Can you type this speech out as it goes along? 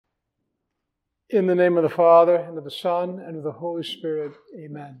In the name of the Father, and of the Son, and of the Holy Spirit,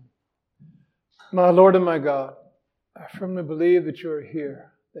 amen. My Lord and my God, I firmly believe that you are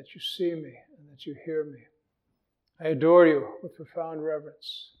here, that you see me, and that you hear me. I adore you with profound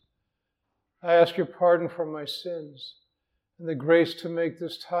reverence. I ask your pardon for my sins and the grace to make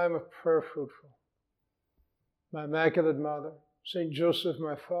this time of prayer fruitful. My Immaculate Mother, Saint Joseph,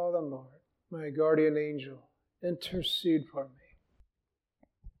 my Father and Lord, my guardian angel, intercede for me.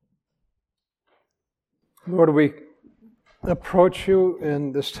 Lord, we approach you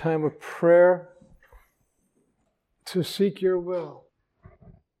in this time of prayer to seek your will.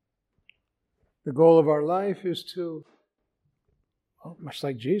 The goal of our life is to, much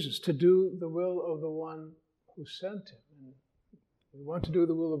like Jesus, to do the will of the one who sent him. And we want to do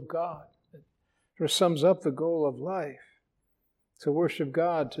the will of God. It sums up the goal of life, to worship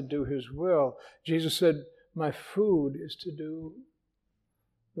God, to do his will. Jesus said, my food is to do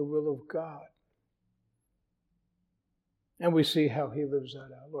the will of God. And we see how he lives that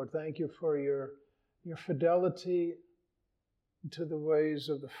out. Lord, thank you for your fidelity to the ways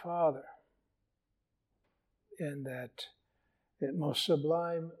of the Father. In that most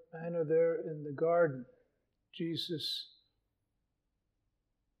sublime manner there in the garden, Jesus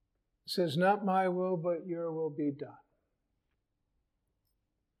says, not my will, but your will be done.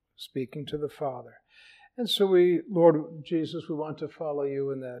 Speaking to the Father. And so we, Lord Jesus, we want to follow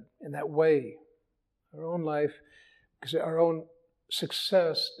you in that way. Our own life, because our own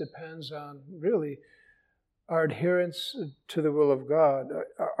success depends on really our adherence to the will of God,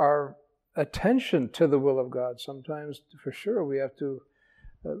 our attention to the will of God. Sometimes, for sure, we have to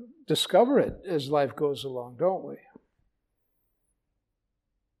discover it as life goes along, don't we?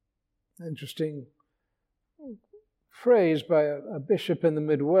 Interesting phrase by a bishop in the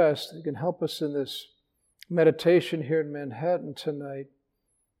Midwest that can help us in this meditation here in Manhattan tonight.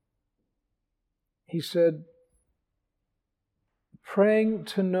 He said, praying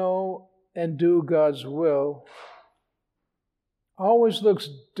to know and do God's will always looks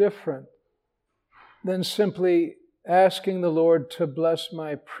different than simply asking the Lord to bless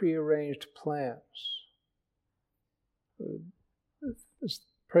my prearranged plans. Just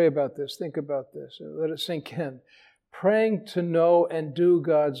pray about this, think about this, let it sink in. Praying to know and do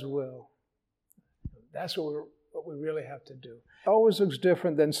God's will. That's what we really have to do. It always looks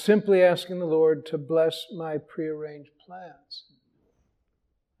different than simply asking the Lord to bless my prearranged plans.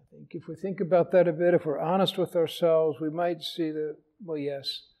 I think if we think about that a bit, if we're honest with ourselves, we might see that, well,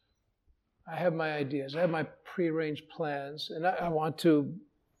 yes, I have my ideas, I have my prearranged plans, and I want to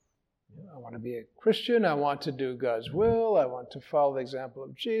be a Christian, I want to do God's will, I want to follow the example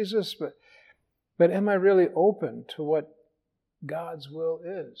of Jesus, but am I really open to what God's will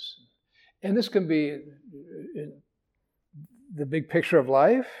is? And this can be in the big picture of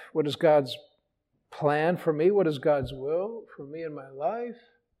life. What is God's plan for me? What is God's will for me in my life?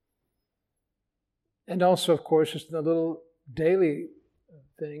 And also, of course, just the little daily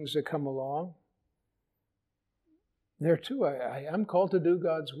things that come along. There too, I am called to do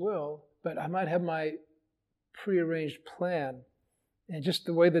God's will, but I might have my prearranged plan. And just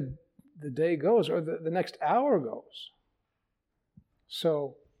the way the day goes, or the next hour goes.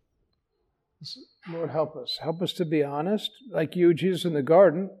 So, Lord, help us. Help us to be honest. Like you, Jesus in the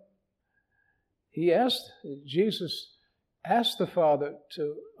garden, Jesus asked the Father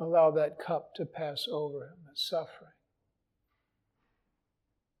to allow that cup to pass over him, that suffering.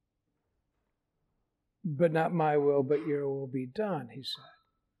 But not my will, but your will be done, he said.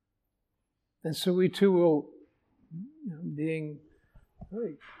 And so we too will, being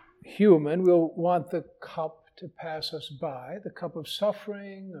very human, we'll want the cup to pass us by, the cup of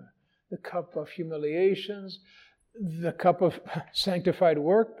suffering, the cup of humiliations, the cup of sanctified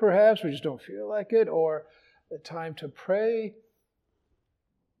work, perhaps, we just don't feel like it, or the time to pray.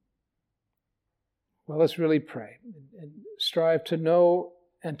 Well, let's really pray and strive to know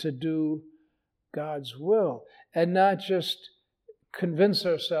and to do God's will, and not just convince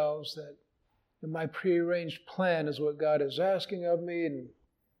ourselves that my prearranged plan is what God is asking of me, and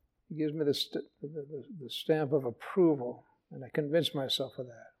he gives me the stamp of approval, and I convince myself of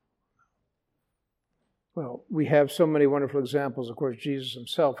that. Well, we have so many wonderful examples. Of course, Jesus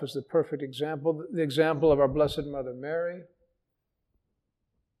himself is the perfect example. The example of our Blessed Mother Mary.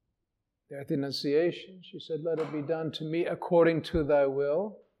 There at the Annunciation, she said, let it be done to me according to thy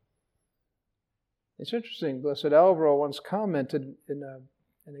will. It's interesting, Blessed Alvaro once commented in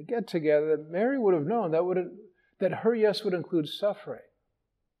a get-together that Mary would have known that her yes would include suffering.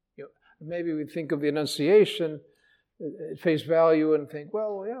 Maybe we think of the Annunciation at face value and think,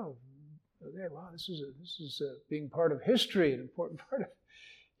 well, yeah, okay, wow, this is being part of history, an important part of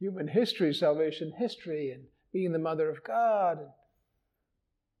human history, salvation history, and being the mother of God.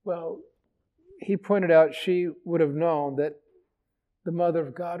 Well, he pointed out she would have known that the mother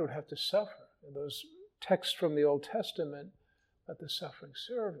of God would have to suffer. And those texts from the Old Testament about the suffering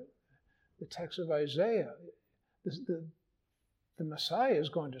servant, the text of Isaiah, the Messiah is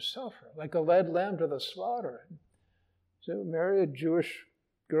going to suffer, like a led lamb to the slaughter. So Mary, a Jewish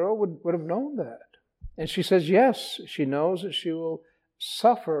girl, would have known that. And she says yes. She knows that she will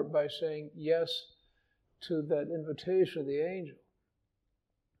suffer by saying yes to that invitation of the angel.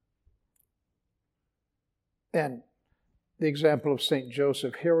 And the example of St.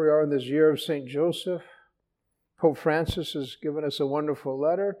 Joseph. Here we are in this year of St. Joseph. Pope Francis has given us a wonderful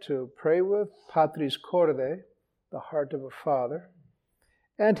letter to pray with, Patris Corde, the heart of a father.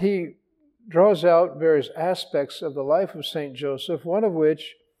 And he draws out various aspects of the life of St. Joseph, one of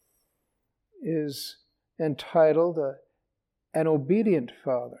which is entitled An Obedient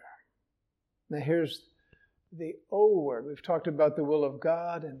Father. Now here's the O word. We've talked about the will of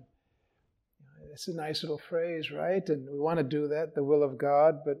God, and it's a nice little phrase, right? And we want to do that, the will of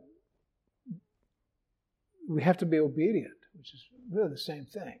God, but we have to be obedient, which is really the same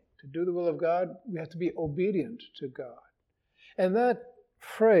thing. To do the will of God, we have to be obedient to God. And that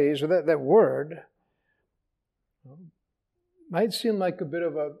phrase, or that word, might seem like a bit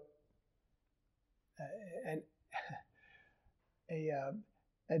of a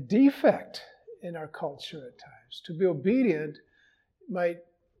defect in our culture at times. To be obedient might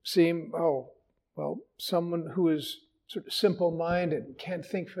seem, someone who is sort of simple-minded and can't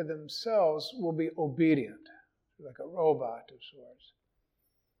think for themselves will be obedient, like a robot of sorts.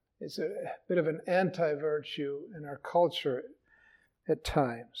 It's a bit of an anti-virtue in our culture at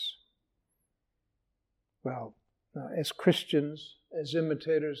times. Well, as Christians, as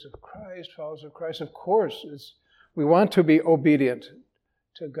imitators of Christ, followers of Christ, of course, we want to be obedient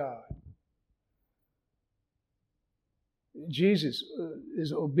to God. Jesus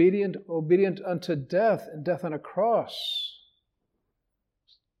is obedient unto death, and death on a cross.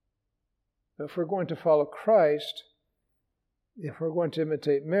 If we're going to follow Christ, if we're going to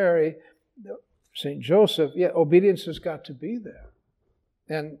imitate Mary, St. Joseph, obedience has got to be there.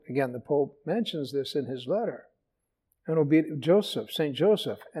 And again, the Pope mentions this in his letter. St.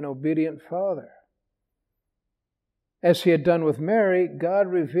 Joseph, an obedient father. As he had done with Mary, God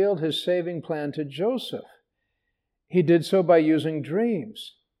revealed his saving plan to Joseph. He did so by using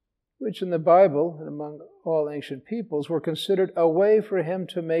dreams, which in the Bible and among all ancient peoples were considered a way for him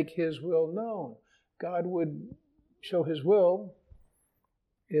to make his will known. God would show his will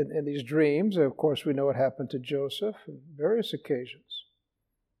in these dreams. Of course, we know what happened to Joseph on various occasions.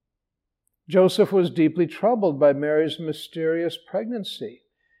 Joseph was deeply troubled by Mary's mysterious pregnancy.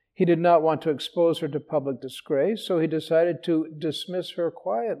 He did not want to expose her to public disgrace, so he decided to dismiss her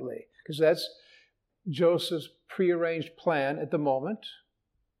quietly, because that's Joseph's prearranged plan at the moment.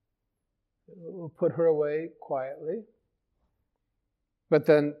 We'll put her away quietly. But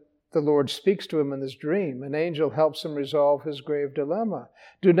then the Lord speaks to him in this dream. An angel helps him resolve his grave dilemma.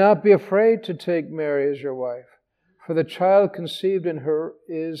 Do not be afraid to take Mary as your wife, for the child conceived in her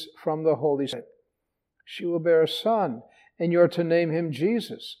is from the Holy Spirit. She will bear a son, and you are to name him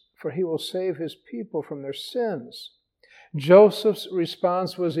Jesus, for he will save his people from their sins. Joseph's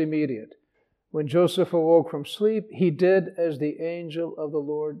response was immediate. When Joseph awoke from sleep, he did as the angel of the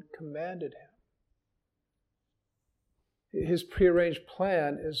Lord commanded him. His prearranged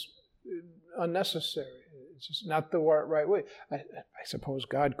plan is unnecessary. It's just not the right way. I suppose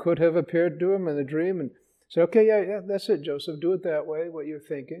God could have appeared to him in the dream and said, okay, yeah, that's it, Joseph, do it that way, what you're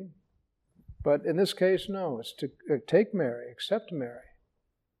thinking. But in this case, no, it's to take Mary, accept Mary.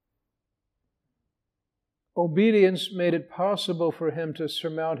 Obedience made it possible for him to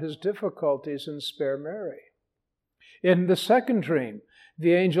surmount his difficulties and spare Mary. In the second dream,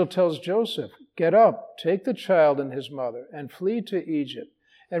 the angel tells Joseph, get up, take the child and his mother, and flee to Egypt,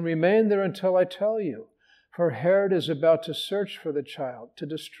 and remain there until I tell you, for Herod is about to search for the child, to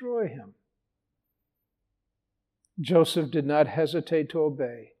destroy him. Joseph did not hesitate to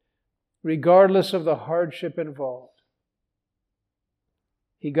obey, regardless of the hardship involved.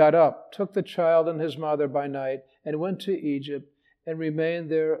 He got up, took the child and his mother by night, and went to Egypt, and remained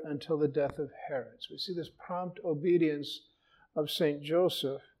there until the death of Herod. So we see this prompt obedience of St.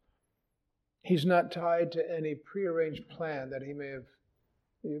 Joseph. He's not tied to any prearranged plan that he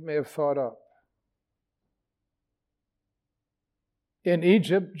may have thought up. In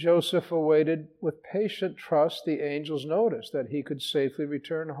Egypt, Joseph awaited with patient trust the angel's notice that he could safely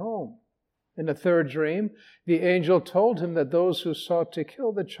return home. In the third dream, the angel told him that those who sought to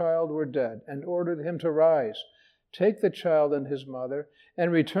kill the child were dead and ordered him to rise, take the child and his mother,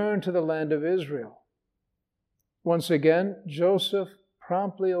 and return to the land of Israel. Once again, Joseph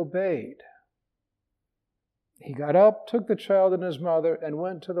promptly obeyed. He got up, took the child and his mother, and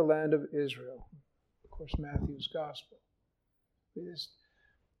went to the land of Israel. Of course, Matthew's Gospel. This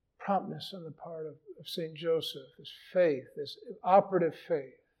promptness on the part of St. Joseph, this faith, this operative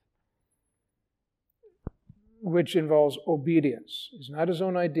faith, which involves obedience. He's not his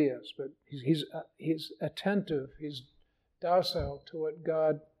own ideas, but he's attentive, he's docile to what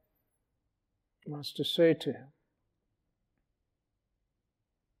God wants to say to him.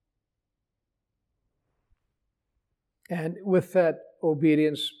 And with that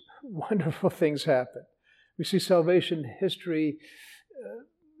obedience, wonderful things happen. We see salvation history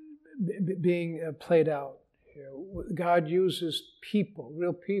being played out here. God uses people,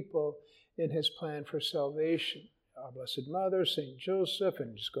 real people, in his plan for salvation. Our Blessed Mother, St. Joseph,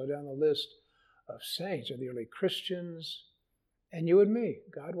 and just go down the list of saints, of the early Christians, and you and me.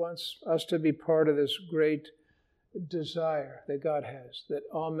 God wants us to be part of this great desire that God has, that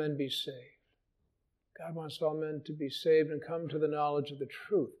all men be saved. God wants all men to be saved and come to the knowledge of the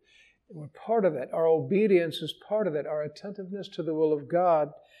truth. And we're part of that. Our obedience is part of that. Our attentiveness to the will of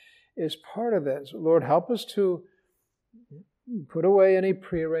God is part of that. So Lord, help us to put away any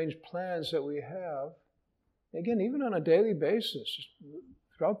prearranged plans that we have. Again, even on a daily basis, just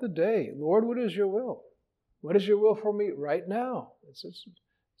throughout the day. Lord, what is your will? What is your will for me right now? It's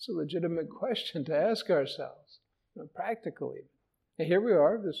a legitimate question to ask ourselves, practically. And here we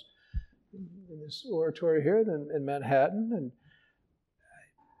are, in this oratory here in Manhattan, and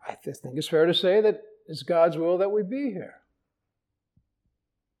I think it's fair to say that it's God's will that we be here.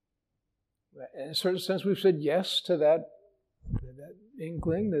 In a certain sense, we've said yes to that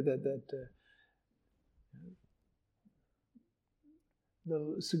inkling, the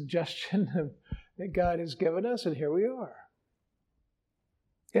suggestion that God has given us, and here we are.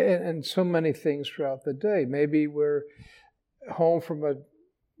 And so many things throughout the day. Maybe we're home from a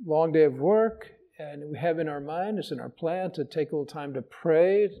long day of work, and we have in our mind, it's in our plan to take a little time to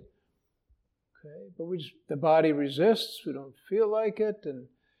pray. Okay, but the body resists. We don't feel like it, and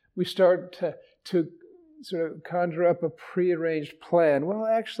we start to sort of conjure up a prearranged plan. Well,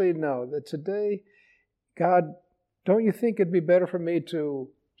 actually, no. That today, God, don't you think it'd be better for me to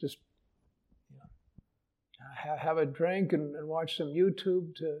just have a drink and watch some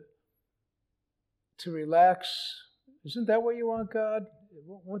YouTube to relax? Isn't that what you want, God?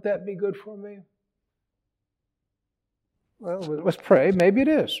 Won't that be good for me? Well, let's pray. Maybe it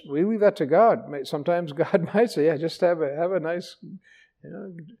is. We leave that to God. Sometimes God might say, "Yeah, just have a nice,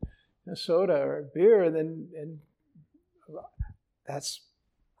 a soda or a beer," and that's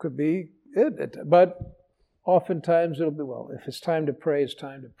could be it. But oftentimes it'll be, well, if it's time to pray, it's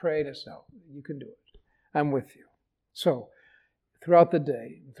time to pray. That's no, you can do it. I'm with you. So, throughout the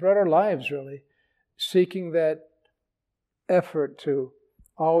day, throughout our lives, really, seeking that effort to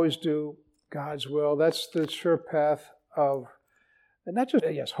always do God's will. That's the sure path of, and not just,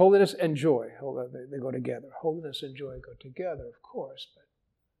 yes, holiness and joy. They go together. Holiness and joy go together, of course. But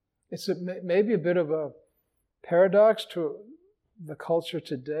it's maybe a bit of a paradox to the culture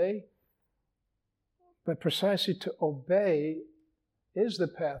today. But precisely to obey is the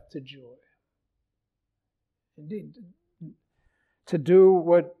path to joy. Indeed, to do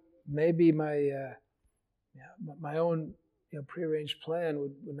what maybe my own prearranged plan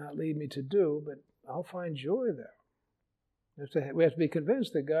would not lead me to do, but I'll find joy there. We have to be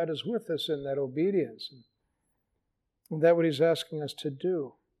convinced that God is with us in that obedience. And that's what he's asking us to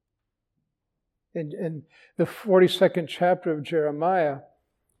do. In the 42nd chapter of Jeremiah,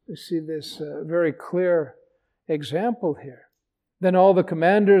 we see this very clear example here. Then all the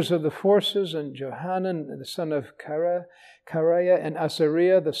commanders of the forces, and Johanan, the son of Kareah, and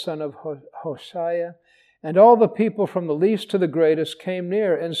Azariah, the son of Hoshiah, and all the people from the least to the greatest came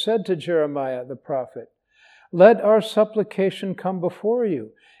near and said to Jeremiah the prophet, "Let our supplication come before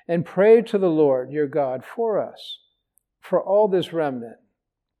you, and pray to the Lord your God for us, for all this remnant,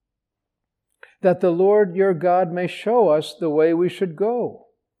 that the Lord your God may show us the way we should go,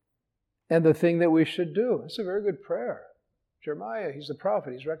 and the thing that we should do." It's a very good prayer. Jeremiah, he's the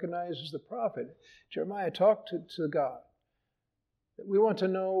prophet. He's recognized as the prophet. Jeremiah talked to God. We want to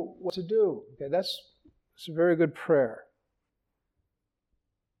know what to do. Okay, that's a very good prayer.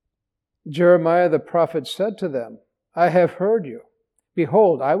 Jeremiah the prophet said to them, "I have heard you.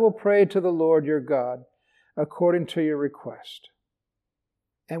 Behold, I will pray to the Lord your God according to your request.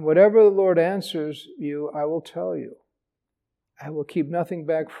 And whatever the Lord answers you, I will tell you. I will keep nothing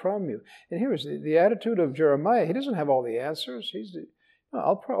back from you." And here's the attitude of Jeremiah. He doesn't have all the answers.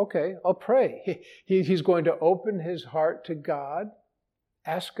 I'll pray. Okay, I'll pray. He's going to open his heart to God,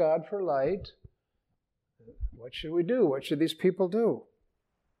 ask God for light. What should we do? What should these people do?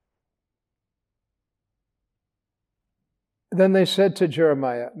 Then they said to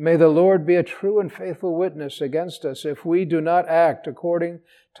Jeremiah, "May the Lord be a true and faithful witness against us if we do not act according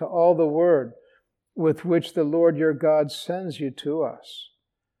to all the word with which the Lord your God sends you to us.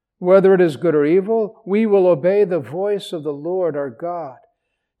 Whether it is good or evil, we will obey the voice of the Lord our God,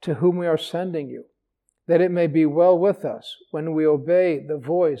 to whom we are sending you, that it may be well with us when we obey the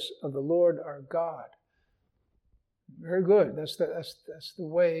voice of the Lord our God." Very good. That's the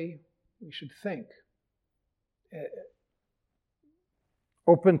way we should think.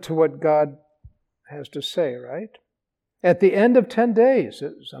 Open to what God has to say, right? At the end of 10 days,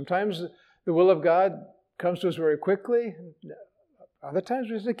 sometimes the will of God comes to us very quickly. Other times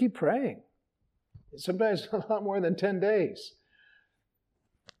we have to keep praying. Sometimes a lot more than 10 days.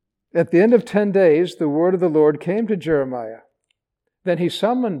 At the end of 10 days, the word of the Lord came to Jeremiah. Then he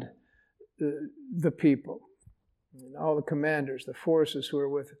summoned the people, all the commanders, the forces who were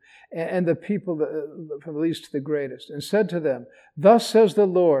with him, and the people from the least to the greatest, and said to them, "Thus says the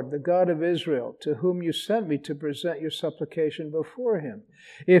Lord, the God of Israel, to whom you sent me to present your supplication before him.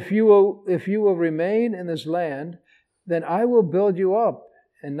 If you will remain in this land, then I will build you up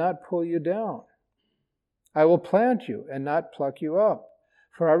and not pull you down. I will plant you and not pluck you up,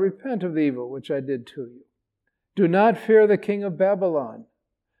 for I repent of the evil which I did to you. Do not fear the king of Babylon,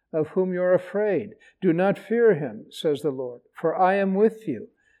 of whom you are afraid. Do not fear him, says the Lord, for I am with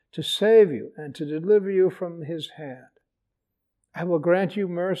you to save you and to deliver you from his hand. I will grant you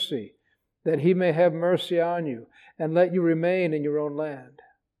mercy, that he may have mercy on you, and let you remain in your own land."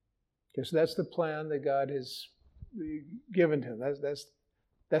 Because that's the plan that God has given to him.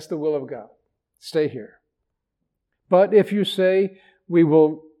 That's the will of God. Stay here. "But if you say, 'We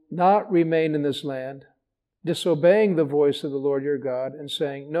will not remain in this land,' disobeying the voice of the Lord your God, and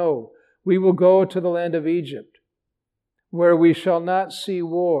saying, 'No, we will go to the land of Egypt, where we shall not see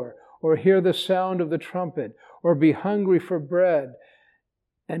war, or hear the sound of the trumpet, or be hungry for bread,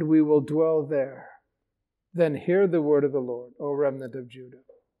 and we will dwell there,' then hear the word of the Lord, O remnant of Judah.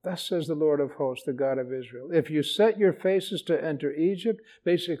 Thus says the Lord of hosts, the God of Israel. If you set your faces to enter Egypt,"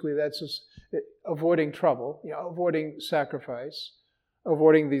 basically that's just avoiding trouble, avoiding sacrifice,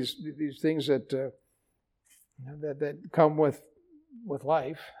 avoiding these things that come with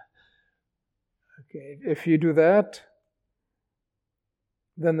life. Okay, if you do that,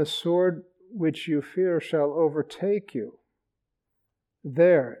 then the sword which you fear shall overtake you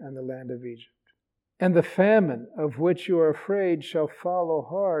there in the land of Egypt. And the famine of which you are afraid shall follow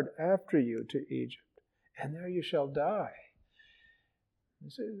hard after you to Egypt, and there you shall die.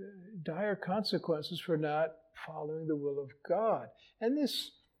 These are dire consequences for not following the will of God. And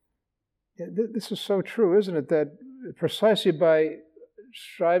this is so true, isn't it? That precisely by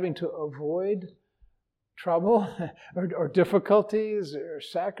striving to avoid trouble or difficulties or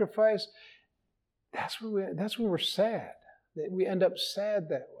sacrifice, that's when we're sad. That we end up sad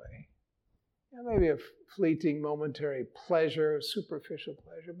that way. Maybe a fleeting, momentary pleasure, superficial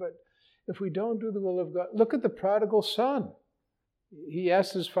pleasure, but if we don't do the will of God, look at the prodigal son. He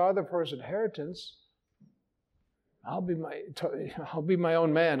asked his father for his inheritance. I'll be my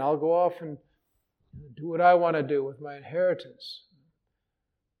own man. I'll go off and do what I want to do with my inheritance.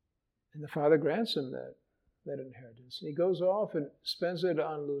 And the father grants him that inheritance. And he goes off and spends it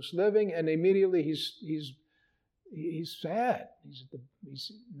on loose living, and immediately he's sad.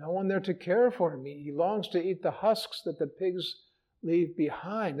 He's no one there to care for him. He longs to eat the husks that the pigs leave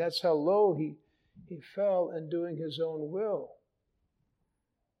behind. That's how low he fell in doing his own will.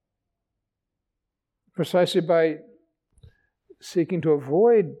 Precisely by seeking to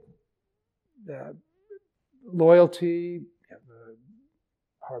avoid loyalty,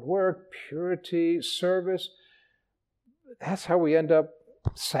 hard work, purity, service, that's how we end up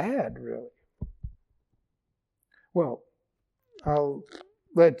sad, really. Well, I'll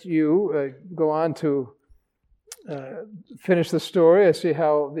let you go on to finish the story. I see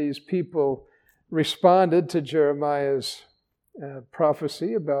how these people responded to Jeremiah's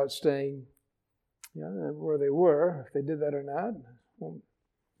prophecy about staying where they were, if they did that or not. Well,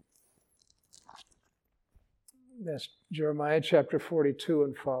 that's Jeremiah chapter 42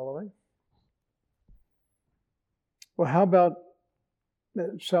 and following. Well, how about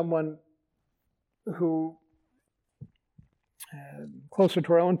someone who, closer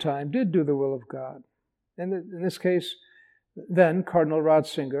to our own time, did do the will of God? And in this case, then Cardinal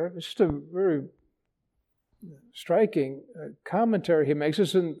Ratzinger, just a very striking commentary he makes.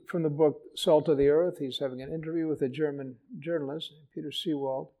 This is from the book Salt of the Earth. He's having an interview with a German journalist, Peter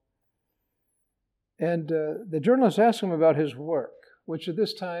Seewald. And the journalist asks him about his work, which at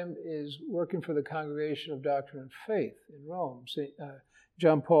this time is working for the Congregation of Doctrine and Faith in Rome.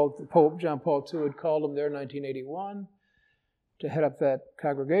 Pope John Paul II had called him there in 1981 to head up that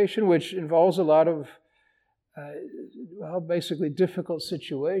congregation, which involves a lot of basically difficult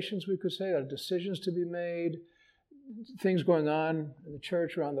situations, we could say, decisions to be made, things going on in the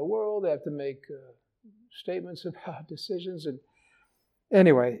church around the world. They have to make statements about decisions. And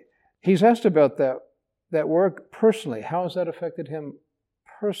anyway, he's asked about that work personally. How has that affected him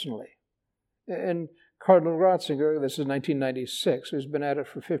personally? And Cardinal Ratzinger, this is 1996, who's been at it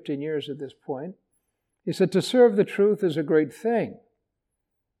for 15 years at this point, he said, "To serve the truth is a great thing,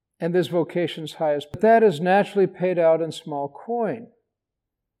 and this vocation's highest. But that is naturally paid out in small coin.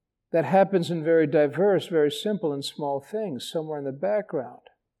 That happens in very diverse, very simple and small things, somewhere in the background.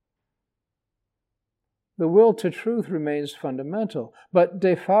 The will to truth remains fundamental, but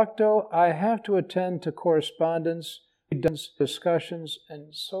de facto I have to attend to correspondence, discussions,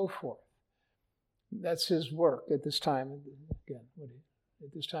 and so forth." That's his work at this time, again,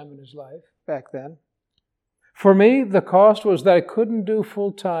 at this time in his life, back then. "For me, the cost was that I couldn't do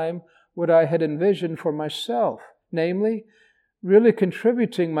full-time what I had envisioned for myself, namely, really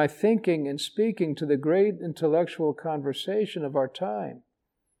contributing my thinking and speaking to the great intellectual conversation of our time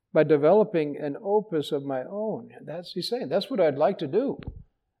by developing an opus of my own." He's saying, that's what I'd like to do.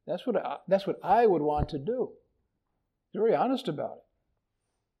 That's what I would want to do. He's very honest about it.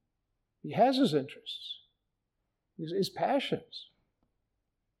 He has his interests, his passions.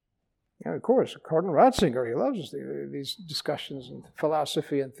 And of course, Cardinal Ratzinger, he loves these discussions in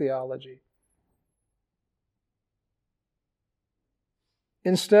philosophy and theology.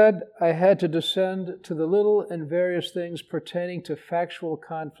 "Instead, I had to descend to the little and various things pertaining to factual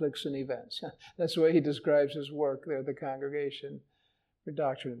conflicts and events." That's the way he describes his work there at the Congregation for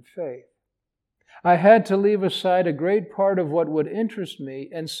Doctrine and Faith. "I had to leave aside a great part of what would interest me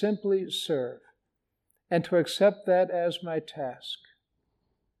and simply serve, and to accept that as my task.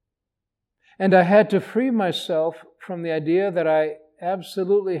 And I had to free myself from the idea that I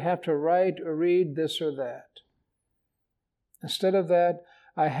absolutely have to write or read this or that. Instead of that,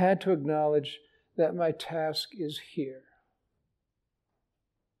 I had to acknowledge that my task is here."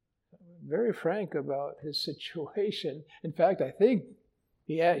 Very frank about his situation. In fact, I think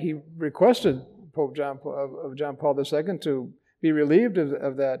he requested Pope John Paul II to be relieved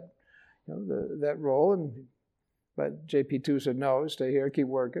of that, that role, but JP2 said, "No, stay here, keep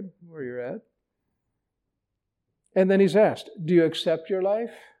working where you're at." And then he's asked, "Do you accept your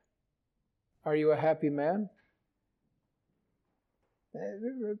life? Are you a happy man?"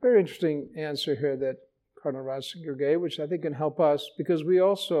 A very interesting answer here that Cardinal Ratzinger gave, which I think can help us, because we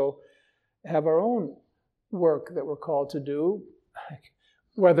also have our own work that we're called to do,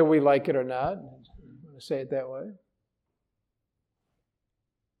 whether we like it or not. I'm going to say it that way.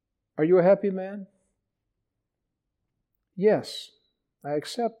 Are you a happy man? Yes, I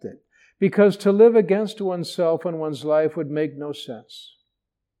accept it. Because to live against oneself and one's life would make no sense.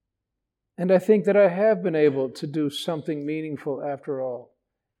 And I think that I have been able to do something meaningful after all,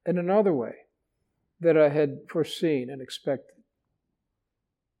 in another way that I had foreseen and expected.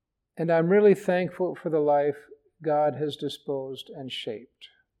 And I'm really thankful for the life God has disposed and shaped.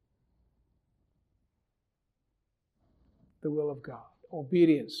 The will of God,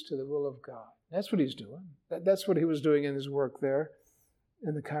 obedience to the will of God. That's what he's doing. That's what he was doing in his work there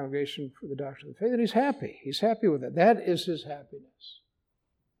in the Congregation for the Doctrine of the Faith. And he's happy. He's happy with it. That is his happiness,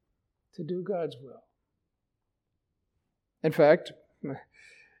 to do God's will. In fact,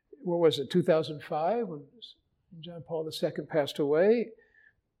 what was it, 2005, when John Paul II passed away?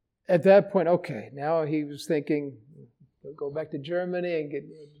 At that point, okay, now he was thinking, go back to Germany and get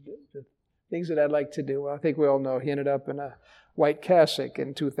the things that I'd like to do. Well, I think we all know he ended up in a white cassock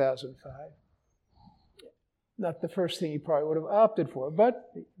in 2005. Not the first thing he probably would have opted for,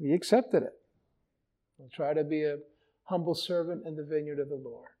 but he accepted it. He'll try to be a humble servant in the vineyard of the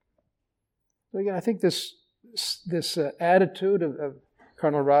Lord. So again, I think this attitude of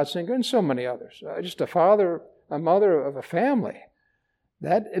Cardinal Ratzinger and so many others, just a father, a mother of a family,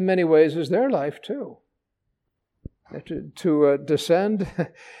 that in many ways is their life too. To descend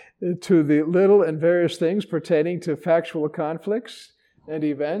to the little and various things pertaining to factual conflicts and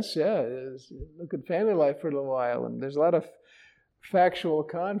events. Look at family life for a little while, and there's a lot of factual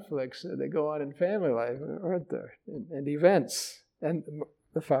conflicts that go on in family life, aren't there? And events. And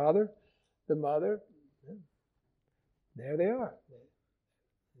the father, the mother, there they are.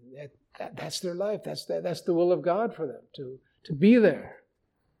 That's their life. That's the will of God for them, to be there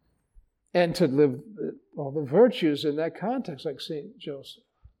and to live all the virtues in that context, like St. Joseph.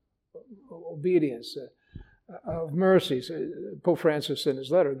 Obedience, of mercy. Pope Francis in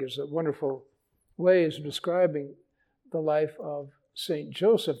his letter gives wonderful ways of describing the life of St.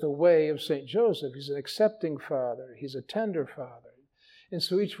 Joseph, the way of St. Joseph. He's an accepting father. He's a tender father. And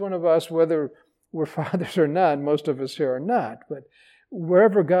so each one of us, whether we're fathers or not, most of us here are not, but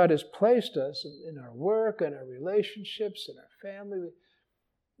wherever God has placed us, in our work, in our relationships, in our family,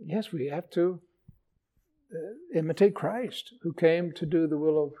 yes, we have to imitate Christ, who came to do the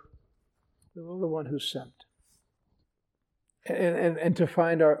will of the one who sent. And to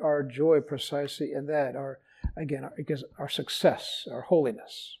find our joy precisely in that, our success, our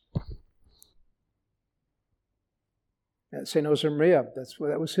holiness. And St. Josemaria,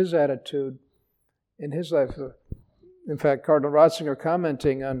 that was his attitude in his life. In fact, Cardinal Ratzinger,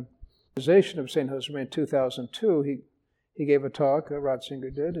 commenting on the canonization of St. Josemaria in 2002, he gave a talk,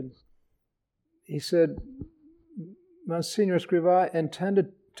 Ratzinger did, and he said, Monsignor Escrivá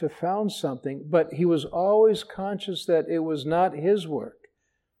intended to found something, but he was always conscious that it was not his work,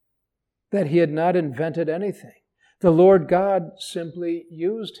 that he had not invented anything. The Lord God simply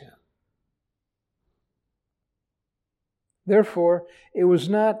used him. Therefore, it was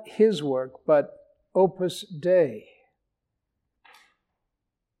not his work, but Opus Dei.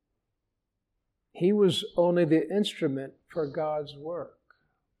 He was only the instrument for God's work.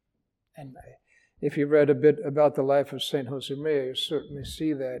 And if you read a bit about the life of St. Josemaria, you certainly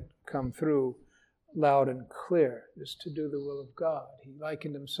see that come through loud and clear, is to do the will of God. He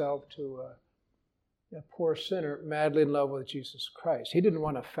likened himself to a poor sinner madly in love with Jesus Christ. He didn't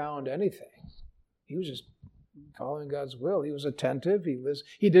want to found anything. He was just following God's will. He was attentive.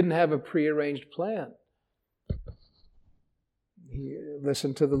 He didn't have a prearranged plan. He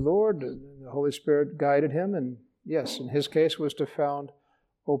listened to the Lord, and the Holy Spirit guided him, and yes, in his case was to found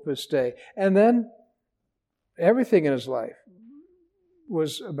Opus Dei. And then everything in his life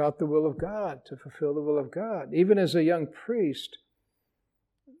was about the will of God, to fulfill the will of God. Even as a young priest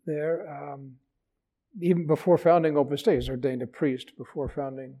there, even before founding Opus Dei, he was ordained a priest before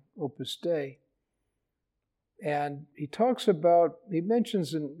founding Opus Dei. And he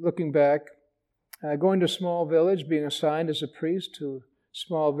mentions in looking back, going to a small village, being assigned as a priest to a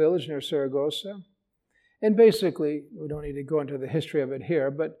small village near Saragossa. And basically, we don't need to go into the history of it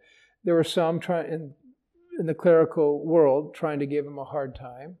here, but there were some in the clerical world trying to give him a hard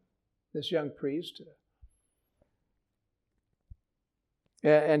time, this young priest.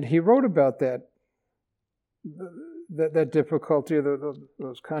 And he wrote about that difficulty,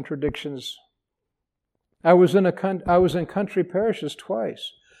 those contradictions. I was in country parishes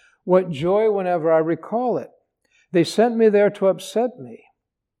twice. What joy whenever I recall it. They sent me there to upset me,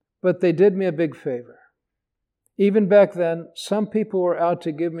 but they did me a big favor. Even back then, some people were out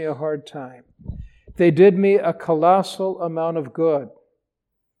to give me a hard time. They did me a colossal amount of good.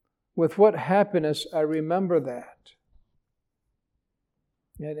 With what happiness I remember that.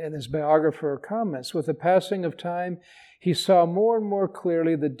 And his biographer comments, with the passing of time, he saw more and more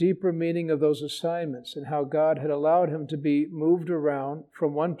clearly the deeper meaning of those assignments and how God had allowed him to be moved around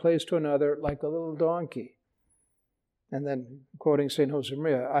from one place to another like a little donkey. And then, quoting St.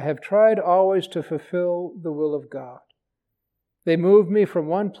 Josemaria, I have tried always to fulfill the will of God. They moved me from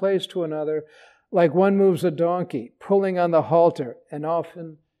one place to another like one moves a donkey, pulling on the halter and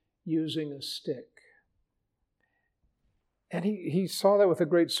often using a stick. And he saw that with a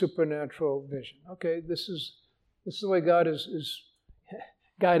great supernatural vision. Okay, this is the way God is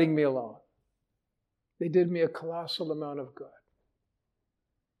guiding me along. They did me a colossal amount of good.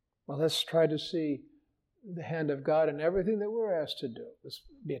 Well, let's try to see the hand of God in everything that we're asked to do. Let's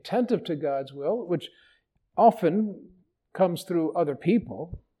be attentive to God's will, which often comes through other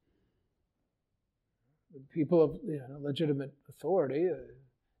people of legitimate authority,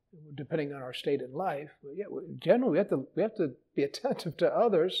 depending on our state in life. But yeah, generally, we have to be attentive to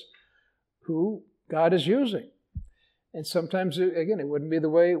others who God is using. And sometimes, again, it wouldn't be the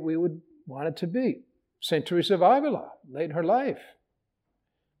way we would want it to be. St. Teresa of Avila, late in her life,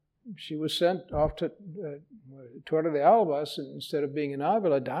 she was sent off to Torre de Albas instead of being in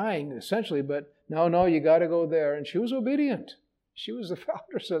Avila, dying essentially. But no, you got to go there, and she was obedient. She was the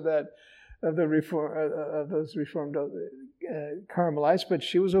founders of those Reformed Carmelites, but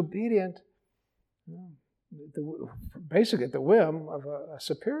she was obedient, basically at the whim of a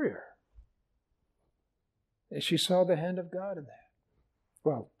superior. And she saw the hand of God in that.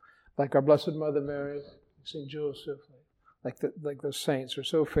 Well, like our Blessed Mother Mary, St. Joseph, like those saints are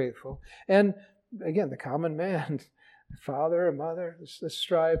so faithful. And again, the common man, Father or mother, let's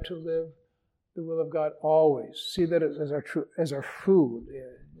strive to live the will of God always. See that as our food,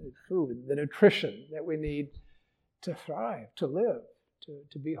 the nutrition that we need to thrive, to live,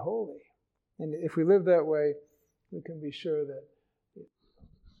 to be holy. And if we live that way, we can be sure that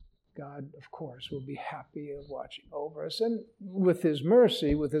God, of course, will be happy of watching over us. And with His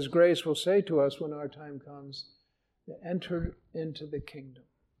mercy, with His grace, will say to us when our time comes, enter into the kingdom,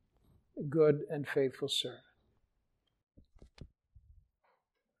 a good and faithful servant.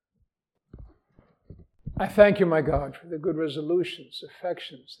 I thank you, my God, for the good resolutions,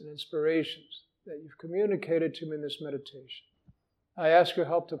 affections, and inspirations that you've communicated to me in this meditation. I ask your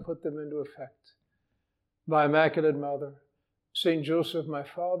help to put them into effect. My Immaculate Mother, Saint Joseph, my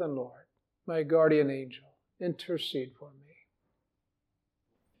Father and Lord, my guardian angel, intercede for me.